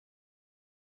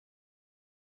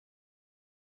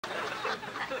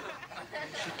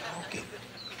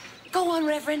Go on,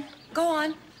 Reverend. Go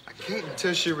on. I can't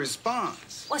until she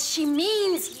responds. Well, she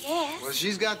means yes. Well,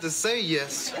 she's got to say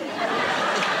yes.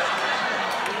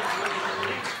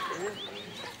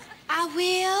 I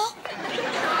will.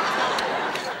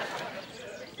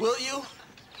 Will you?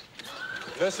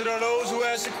 Blessed are those who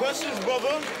ask the questions,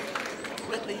 brother.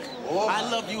 Whitley, I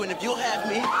love you, and if you'll have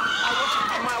me, I want you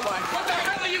to be my wife. What the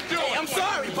hell are you doing? Hey, I'm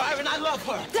sorry, Byron. I love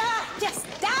her. Die. Just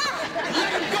die.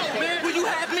 Let him go, man. Will you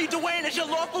have me, Dwayne, as your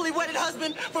lawfully wedded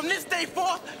husband from this day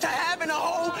forth to having a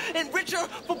whole and richer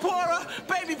for poorer?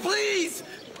 Baby, please.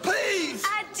 Please.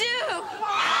 I do.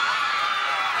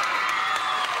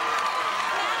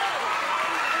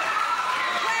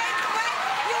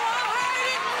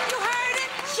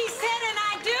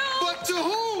 To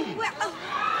whom? Well,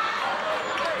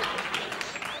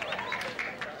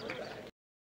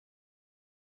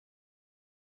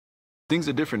 Things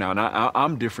are different now, and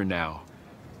I'm different now.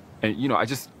 And, you know,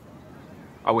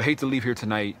 I would hate to leave here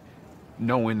tonight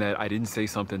knowing that I didn't say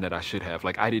something that I should have.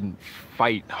 Like, I didn't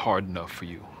fight hard enough for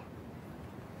you.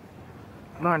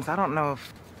 Lawrence, I don't know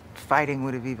if fighting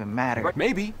would have even mattered.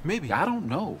 Maybe, I don't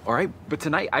know, all right? But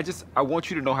tonight, I want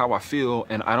you to know how I feel,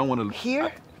 and I don't want to... Here?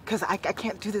 Because I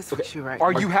can't do this with you right now.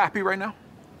 Are now. you happy right now?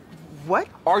 What?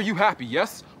 Are you happy,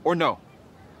 yes or no?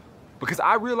 Because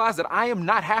I realize that I am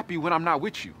not happy when I'm not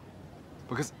with you.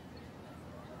 Because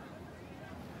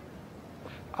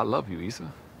I love you,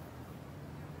 Issa.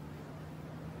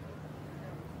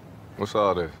 What's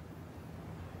all this?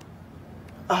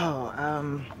 Oh,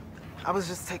 I was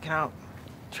just taking out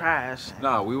trash.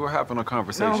 Nah, we were having a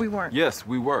conversation. No, we weren't. Yes,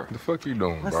 we were. The fuck you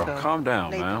doing, Let's bro? go. Calm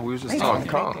down, Nathan. man. We was just Nathan.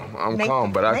 talking. I'm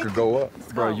calm, but I could go up.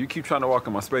 Bro, you keep trying to walk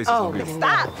in my space. Oh, It's gonna be...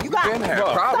 stop. You got Been had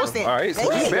problems. Stop it. All right, so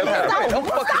Nathan, you been had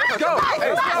stop. Let's go.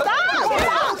 Hey,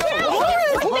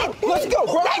 Let's go,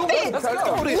 bro. Let's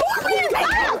go.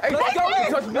 Hey,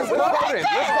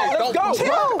 let's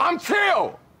go. I'm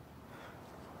chill.